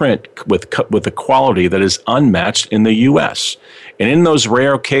to print with a quality that is unmatched in the U.S. And in those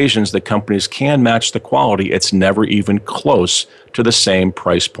rare occasions that companies can match the quality, it's never even close to the same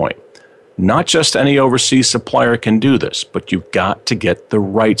price point. Not just any overseas supplier can do this, but you've got to get the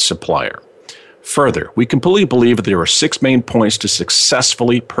right supplier. Further, we completely believe that there are 6 main points to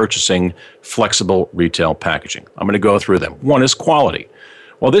successfully purchasing flexible retail packaging. I'm going to go through them. One is quality.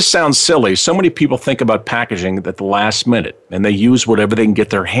 Well, this sounds silly. So many people think about packaging at the last minute, and they use whatever they can get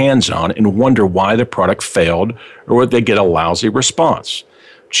their hands on and wonder why their product failed or they get a lousy response.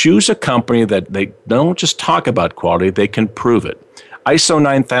 Choose a company that they don't just talk about quality, they can prove it. ISO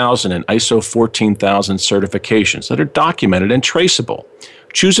 9000 and ISO 14000 certifications that are documented and traceable.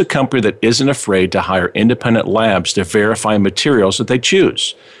 Choose a company that isn't afraid to hire independent labs to verify materials that they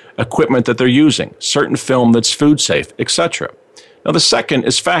choose, equipment that they're using, certain film that's food safe, etc. Now, the second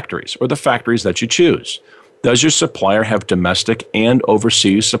is factories, or the factories that you choose. Does your supplier have domestic and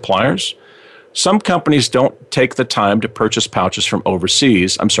overseas suppliers? Some companies don't take the time to purchase pouches from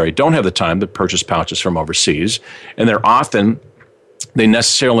overseas. Don't have the time to purchase pouches from overseas, and they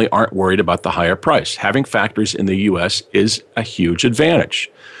necessarily aren't worried about the higher price. Having factories in the U.S. is a huge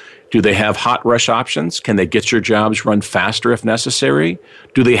advantage. Do they have hot rush options? Can they get your jobs run faster if necessary?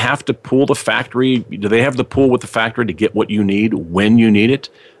 Do they have to pool the factory? Do they have the pool with the factory to get what you need when you need it?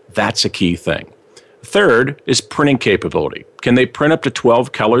 That's a key thing. Third is printing capability. Can they print up to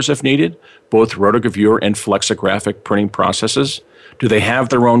 12 colors if needed, both rotogravure and flexographic printing processes? Do they have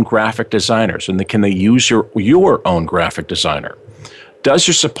their own graphic designers, and can they use your own graphic designer? Does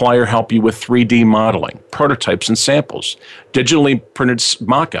your supplier help you with 3D modeling, prototypes and samples, digitally printed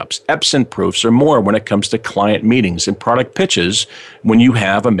mock-ups, Epson proofs, or more when it comes to client meetings and product pitches when you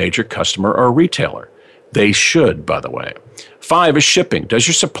have a major customer or a retailer? They should, by the way. 5 is shipping. Does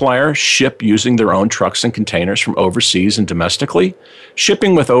your supplier ship using their own trucks and containers from overseas and domestically?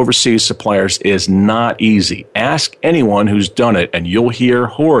 Shipping with overseas suppliers is not easy. Ask anyone who's done it, and you'll hear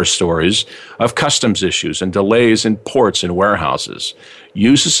horror stories of customs issues and delays in ports and warehouses.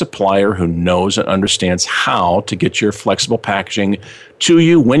 Use a supplier who knows and understands how to get your flexible packaging to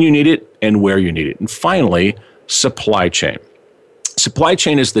you when you need it and where you need it. And finally, supply chain. Supply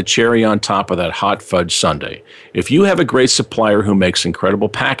chain is the cherry on top of that hot fudge sundae. If you have a great supplier who makes incredible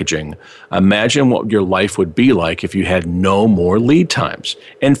packaging, imagine what your life would be like if you had no more lead times.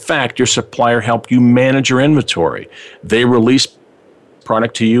 In fact, your supplier helped you manage your inventory. They release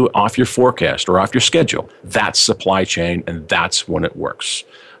product to you off your forecast or off your schedule. That's supply chain, and that's when it works.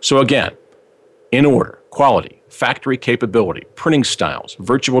 So again, in order: quality, factory capability, printing styles,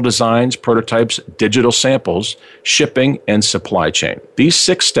 virtual designs, prototypes, digital samples, shipping, and supply chain. These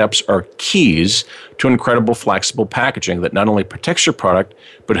 6 steps are keys to incredible flexible packaging that not only protects your product,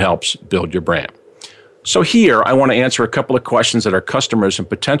 but helps build your brand. So here, I want to answer a couple of questions that our customers and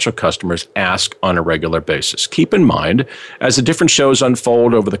potential customers ask on a regular basis. Keep in mind, as the different shows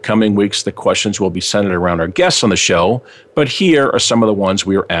unfold over the coming weeks, the questions will be centered around our guests on the show, but here are some of the ones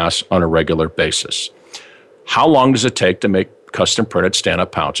we are asked on a regular basis. How long does it take to make custom printed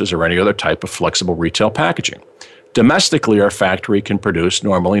stand-up pouches or any other type of flexible retail packaging? Domestically, our factory can produce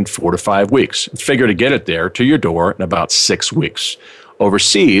normally in 4 to 5 weeks. Figure to get it there to your door in about 6 weeks.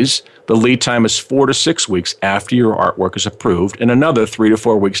 Overseas, the lead time is 4 to 6 weeks after your artwork is approved and another 3 to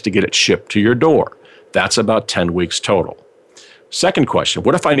 4 weeks to get it shipped to your door. That's about 10 weeks total. Second question,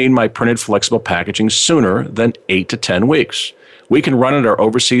 what if I need my printed flexible packaging sooner than 8 to 10 weeks? We can run at our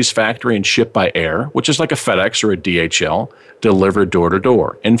overseas factory and ship by air, which is like a FedEx or a DHL, delivered door to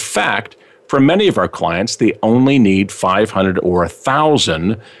door. In fact, for many of our clients, they only need 500 or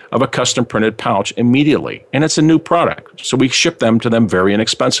 1,000 of a custom printed pouch immediately, and it's a new product, so we ship them to them very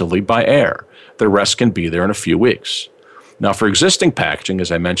inexpensively by air. The rest can be there in a few weeks. Now, for existing packaging, as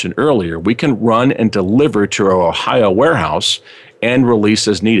I mentioned earlier, we can run and deliver to our Ohio warehouse and release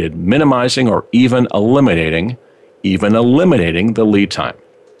as needed, minimizing or even eliminating the lead time.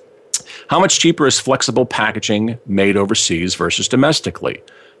 How much cheaper is flexible packaging made overseas versus domestically?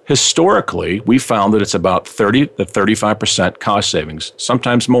 Historically, we found that it's about 30 to 35% cost savings,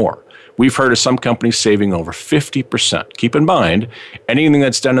 sometimes more. We've heard of some companies saving over 50%. Keep in mind, anything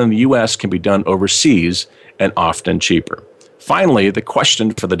that's done in the U.S. can be done overseas and often cheaper. Finally, the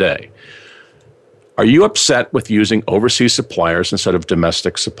question for the day. Are you upset with using overseas suppliers instead of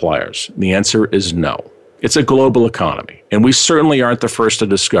domestic suppliers? The answer is no. It's a global economy, and we certainly aren't the first to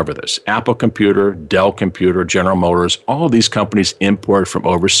discover this. Apple Computer, Dell Computer, General Motors, all of these companies import from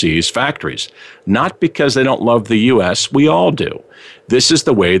overseas factories. Not because they don't love the U.S., we all do. This is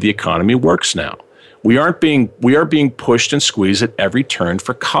the way the economy works now. We are being pushed and squeezed at every turn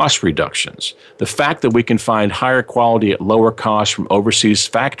for cost reductions. The fact that we can find higher quality at lower cost from overseas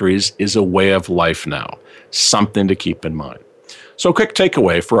factories is a way of life now. Something to keep in mind. So a quick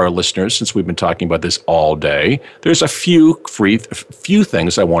takeaway for our listeners, since we've been talking about this all day, there's a few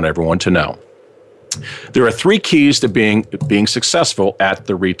things I want everyone to know. There are 3 keys to being successful at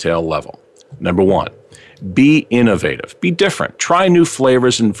the retail level. Number 1, be innovative, be different, try new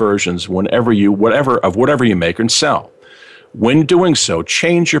flavors and versions whatever you make and sell. When doing so,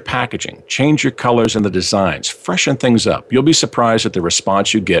 change your packaging, change your colors and the designs, freshen things up. You'll be surprised at the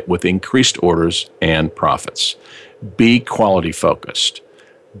response you get with increased orders and profits. Be quality focused.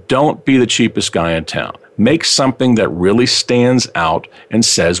 Don't be the cheapest guy in town. Make something that really stands out and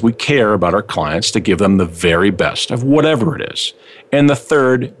says we care about our clients to give them the very best of whatever it is. And the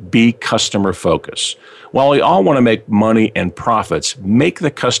third, be customer focused. While we all want to make money and profits, make the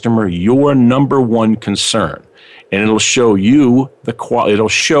customer your number one concern. And it'll show you it'll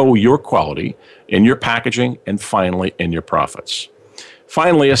show your quality in your packaging and finally in your profits.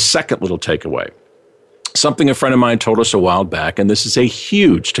 Finally, a second little takeaway. Something a friend of mine told us a while back, and this is a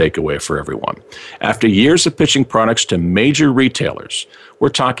huge takeaway for everyone. After years of pitching products to major retailers, we're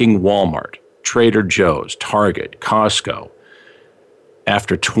talking Walmart, Trader Joe's, Target, Costco.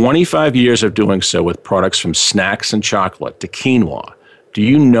 After 25 years of doing so with products from snacks and chocolate to quinoa, do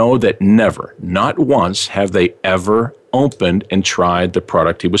you know that never, not once, have they ever opened and tried the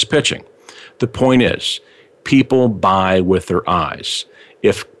product he was pitching? The point is, people buy with their eyes.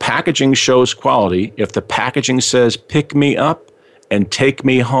 If packaging shows quality, if the packaging says pick me up and take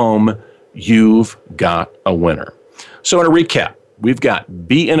me home, you've got a winner. So in a recap, we've got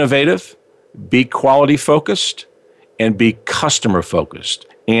be innovative, be quality focused, and be customer focused.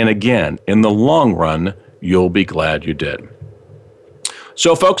 And again, in the long run, you'll be glad you did.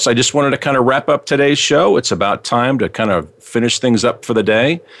 So folks, I just wanted to kind of wrap up today's show. It's about time to kind of finish things up for the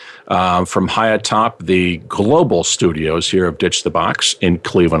day. From high atop the global studios here of Ditch the Box in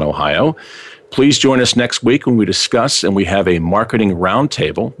Cleveland, Ohio. Please join us next week when we discuss, and we have a marketing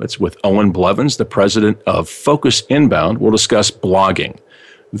roundtable. That's with Owen Blevins, the president of Focus Inbound. We'll discuss blogging,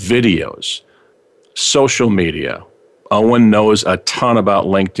 videos, social media. Owen knows a ton about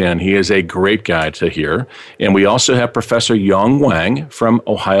LinkedIn. He is a great guy to hear. And we also have Professor Yong Wang from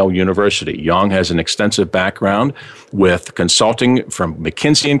Ohio University. Yong has an extensive background with consulting from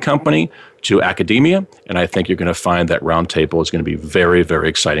McKinsey & Company to academia, and I think you're going to find that roundtable is going to be very, very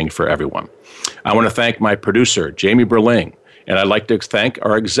exciting for everyone. I want to thank my producer, Jamie Berling, and I'd like to thank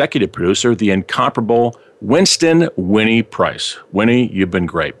our executive producer, the incomparable Winston Winnie Price. Winnie, you've been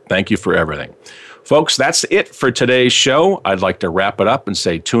great. Thank you for everything. Folks, that's it for today's show. I'd like to wrap it up and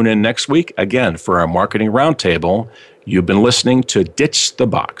say tune in next week again for our Marketing Roundtable. You've been listening to Ditch the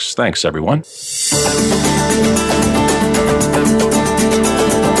Box. Thanks, everyone.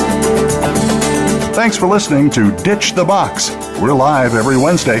 Thanks for listening to Ditch the Box. We're live every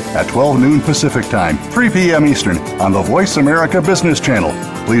Wednesday at 12 noon Pacific Time, 3 p.m. Eastern on the Voice America Business Channel.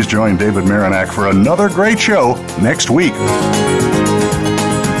 Please join David Marinak for another great show next week.